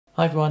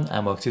Hi everyone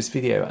and welcome to this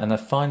video, and I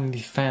finally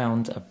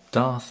found a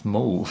Darth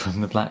Maul from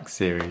the Black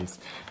series.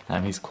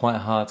 He's quite a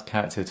hard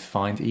character to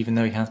find even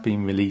though he has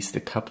been released a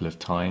couple of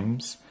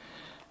times.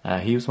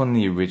 He was one of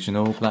the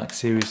original Black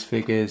series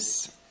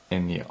figures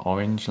in the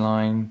orange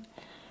line.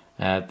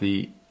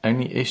 The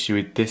only issue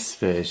with this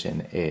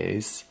version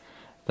is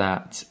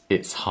that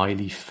it's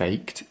highly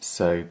faked,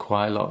 so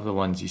quite a lot of the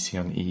ones you see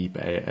on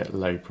eBay at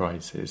low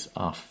prices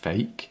are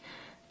fake.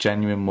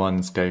 Genuine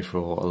ones go for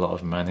a lot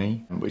of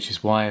money, which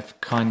is why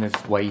I've kind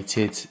of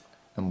waited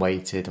and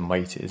waited and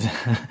waited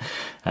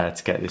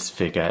to get this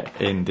figure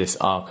in this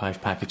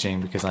archive packaging,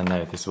 because I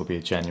know this will be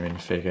a genuine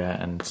figure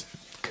and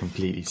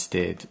completely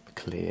steered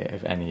clear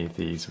of any of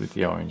these with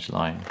the orange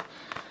line.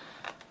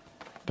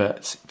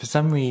 But for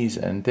some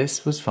reason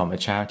this was from a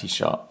charity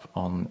shop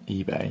on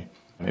eBay.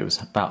 It was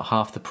about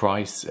half the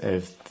price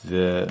of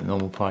the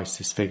normal price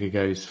this figure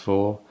goes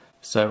for.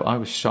 So I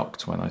was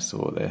shocked when I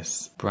saw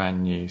this,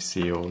 brand new,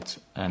 sealed,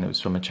 and it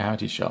was from a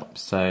charity shop.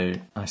 So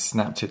I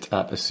snapped it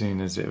up as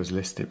soon as it was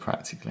listed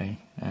practically.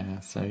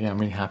 So yeah, I'm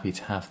really happy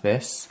to have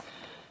this.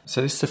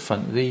 So this is the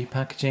front of the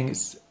packaging.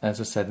 It's,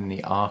 as I said, in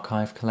the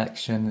archive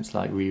collection. It's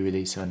like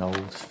re-release of an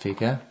old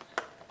figure.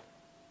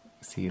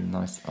 See the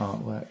nice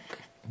artwork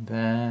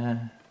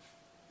there.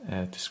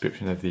 A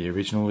description of the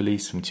original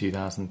release from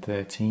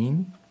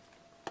 2013.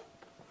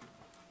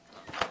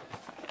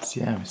 So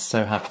yeah, I'm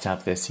so happy to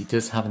have this. He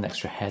does have an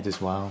extra head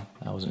as well.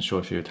 I wasn't sure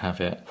if he would have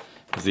it,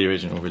 because the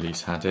original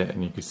release had it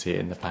and you could see it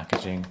in the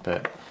packaging,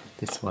 but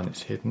this one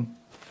is hidden.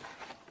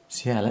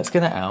 So yeah, let's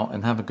get it out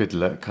and have a good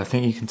look. I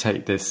think you can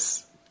take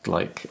this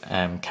like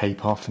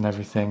cape off and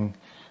everything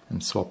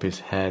and swap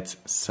his head,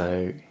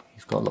 so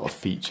he's got a lot of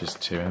features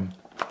to him.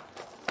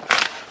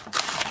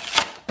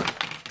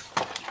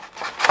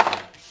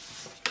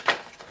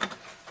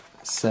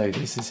 So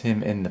this is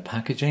him in the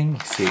packaging.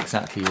 You see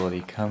exactly what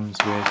he comes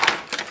with.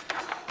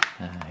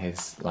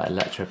 His like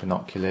electro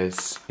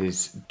binoculars,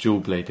 his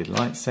dual bladed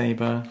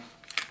lightsaber,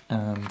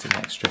 and an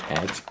extra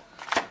head.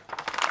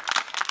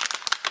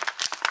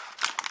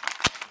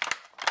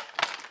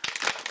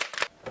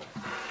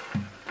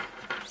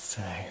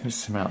 So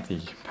this is out the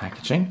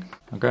packaging.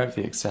 I'll go over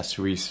the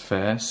accessories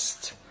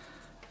first.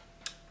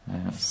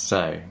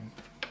 So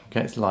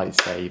get his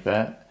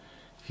lightsaber.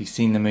 If you've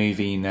seen the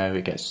movie, you know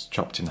it gets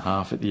chopped in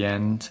half at the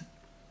end.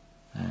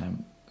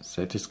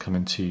 So it does come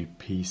in two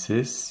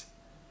pieces.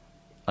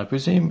 I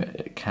presume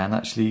it can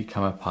actually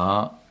come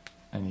apart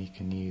and you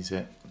can use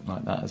it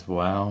like that as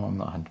well. I'm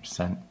not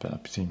 100%, but I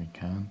presume you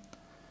can.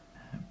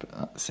 But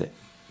that's it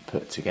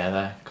put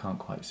together. Can't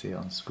quite see it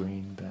on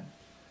screen, but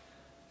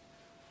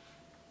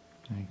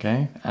there you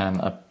go.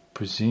 And I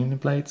presume the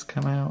blades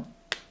come out.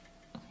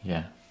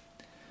 Yeah.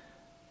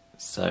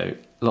 So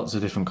lots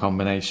of different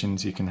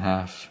combinations you can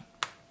have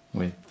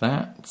with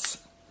that.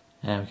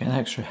 And we get an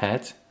extra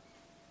head.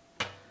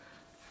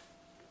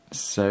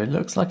 So it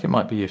looks like it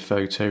might be a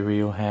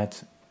photoreal head.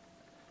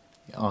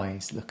 The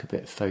eyes look a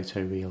bit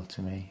photoreal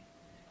to me.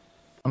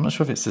 I'm not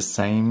sure if it's the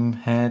same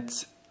head.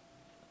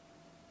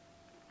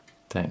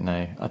 Don't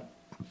know. I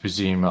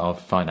presume I'll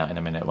find out in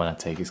a minute when I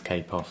take his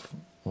cape off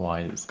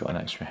why it's got an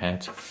extra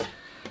head.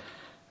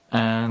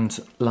 And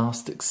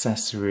last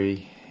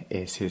accessory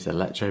is his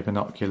electro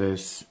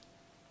binoculars.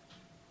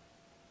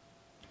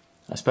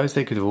 I suppose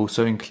they could have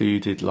also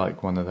included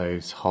like one of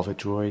those hover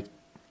droid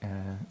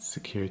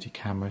security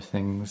camera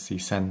things he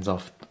sends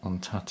off on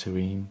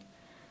Tatooine,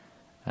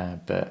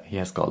 but he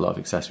has got a lot of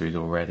accessories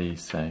already,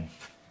 so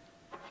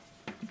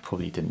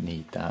probably didn't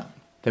need that.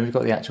 Then we've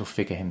got the actual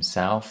figure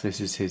himself. This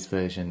is his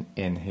version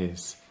in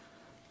his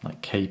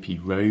like capey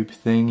robe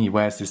thing. He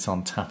wears this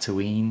on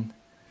Tatooine.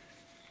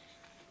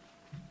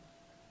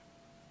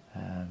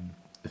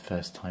 The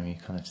first time you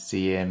kind of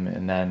see him,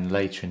 and then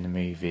later in the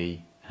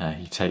movie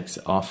he takes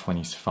it off when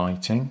he's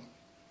fighting.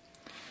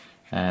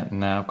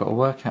 Now I've got to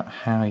work out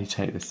how you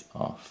take this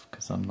off,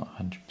 because I'm not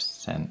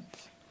 100%.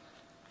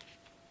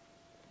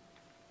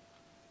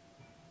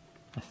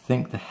 I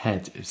think the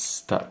head is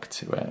stuck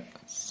to it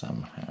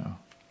somehow.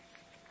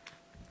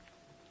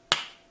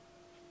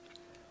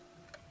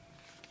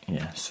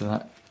 Yeah, so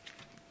that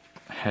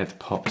head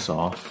pops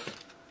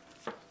off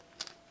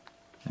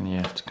and you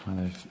have to kind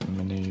of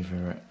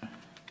manoeuvre it.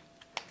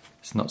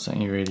 It's not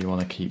something you really want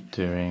to keep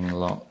doing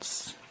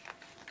lots,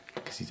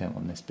 because you don't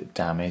want this bit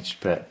damaged,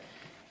 but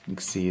you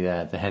can see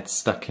there the head's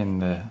stuck in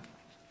the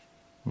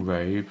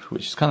robe,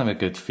 which is kind of a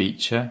good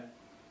feature.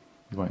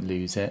 You won't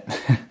lose it.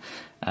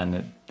 And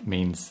it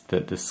means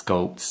that the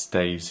sculpt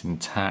stays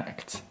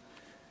intact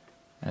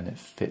and it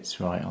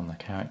fits right on the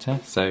character.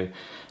 So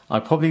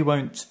I probably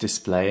won't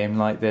display him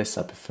like this.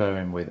 I prefer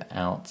him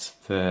without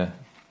the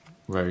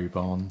robe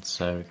on,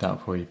 so that'll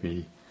probably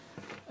be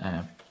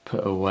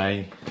put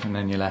away, and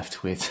then you're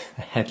left with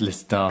a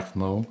headless Darth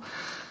Maul.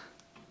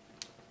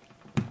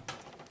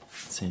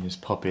 So you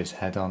just pop his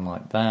head on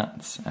like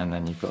that, and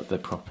then you've got the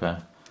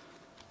proper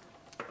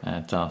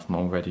Darth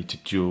Maul ready to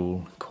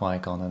duel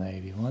Qui-Gon and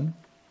Obi-Wan.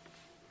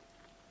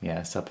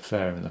 Yeah, so I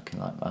prefer him looking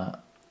like that.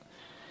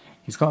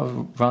 He's got a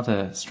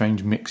rather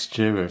strange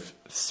mixture of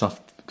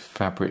soft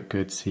fabric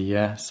goods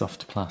here,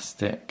 soft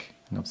plastic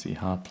and obviously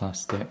hard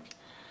plastic.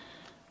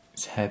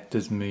 His head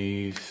does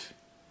move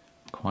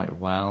quite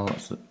well,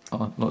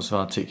 lots of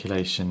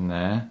articulation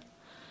there.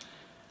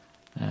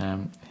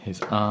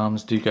 His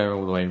arms do go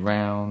all the way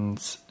round.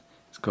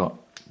 He's got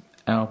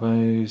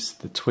elbows.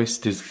 The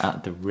twist is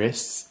at the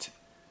wrist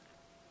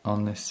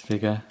on this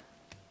figure.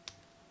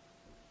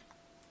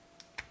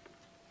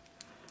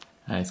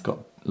 He's got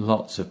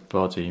lots of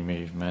body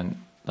movement,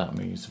 that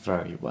moves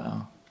very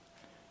well,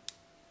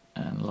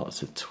 and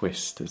lots of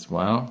twist as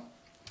well.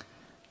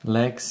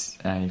 Legs,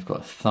 you've got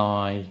a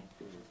thigh,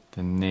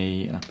 the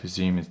knee, I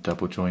presume is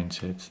double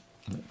jointed,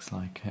 looks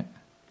like it.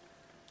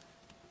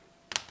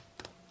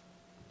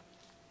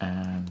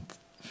 And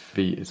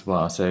feet as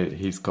well, so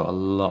he's got a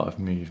lot of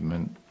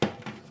movement.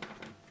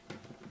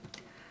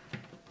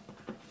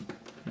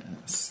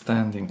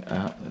 Standing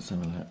up, let's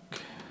have a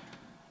look.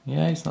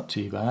 Yeah, he's not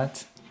too bad.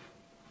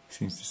 He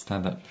seems to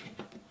stand up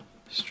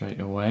straight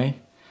away.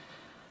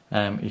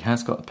 He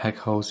has got peg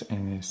holes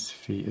in his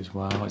feet as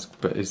well,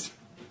 but his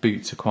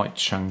boots are quite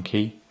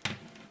chunky,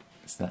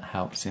 so that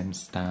helps him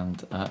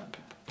stand up.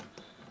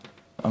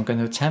 I'm going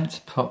to attempt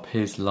to pop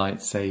his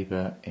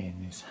lightsaber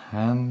in his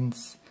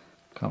hands.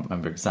 Can't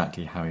remember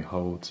exactly how he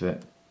holds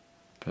it,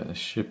 but there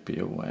should be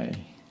a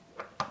way.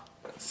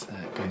 So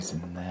it goes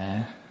in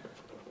there.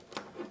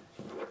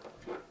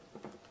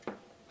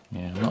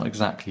 Yeah, can't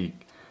exactly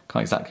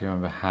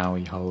remember how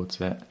he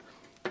holds it,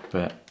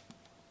 but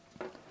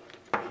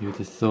you would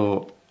have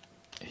thought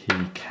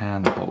he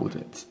can hold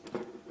it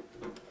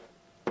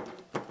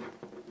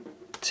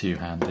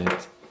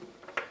two-handed,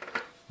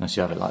 unless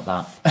you have it like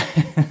that.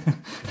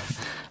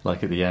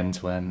 Like at the end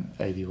when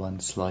Obi-Wan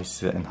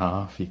slices it in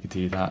half, you could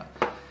do that,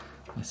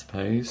 I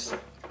suppose.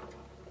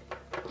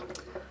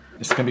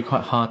 It's going to be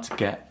quite hard to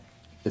get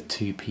the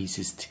two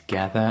pieces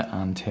together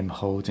and him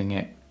holding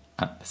it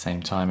at the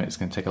same time. It's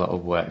going to take a lot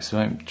of work, so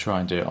I won't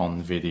try and do it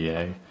on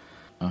video.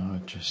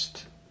 I'll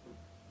just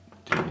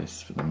do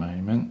this for the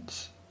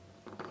moment.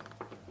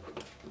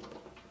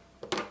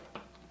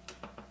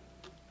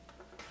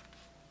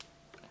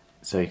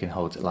 So he can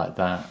hold it like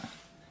that.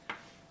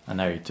 I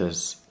know he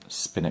does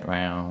spin it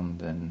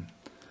round and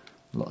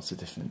lots of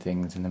different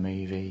things in the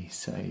movie,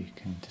 so you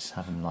can just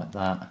have him like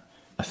that.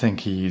 I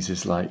think he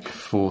uses like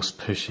force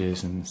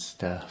pushes and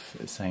stuff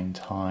at the same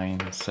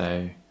time,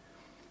 so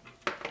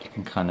you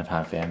can kind of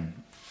have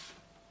him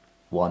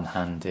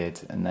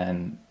one-handed and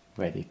then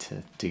ready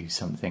to do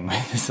something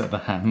with his other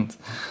hand.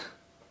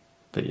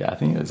 But yeah, I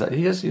think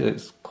he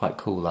looks quite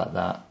cool like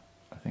that.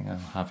 I think I'll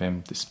have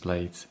him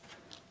displayed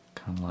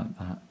kind of like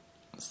that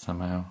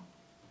somehow.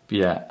 But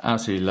yeah,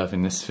 absolutely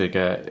loving this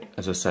figure.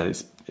 As I said,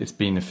 it's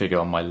been a figure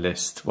on my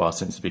list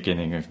since the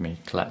beginning of me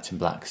collecting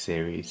Black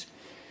Series.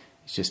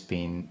 It's just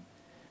been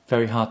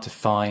very hard to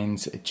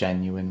find a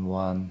genuine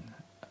one.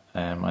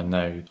 I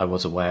know I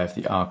was aware of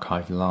the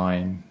archive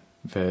line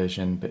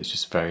version, but it's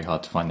just very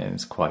hard to find it, and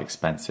it's quite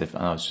expensive,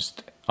 and I was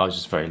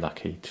just very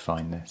lucky to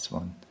find this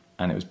one.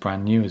 And it was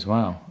brand new as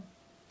well,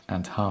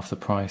 and half the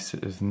price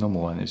as the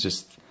normal one. It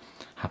just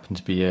happened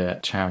to be a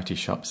charity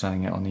shop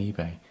selling it on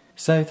eBay.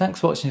 So thanks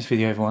for watching this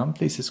video, everyone.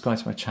 Please subscribe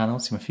to my channel,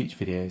 see my future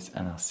videos,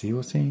 and I'll see you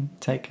all soon.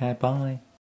 Take care, bye.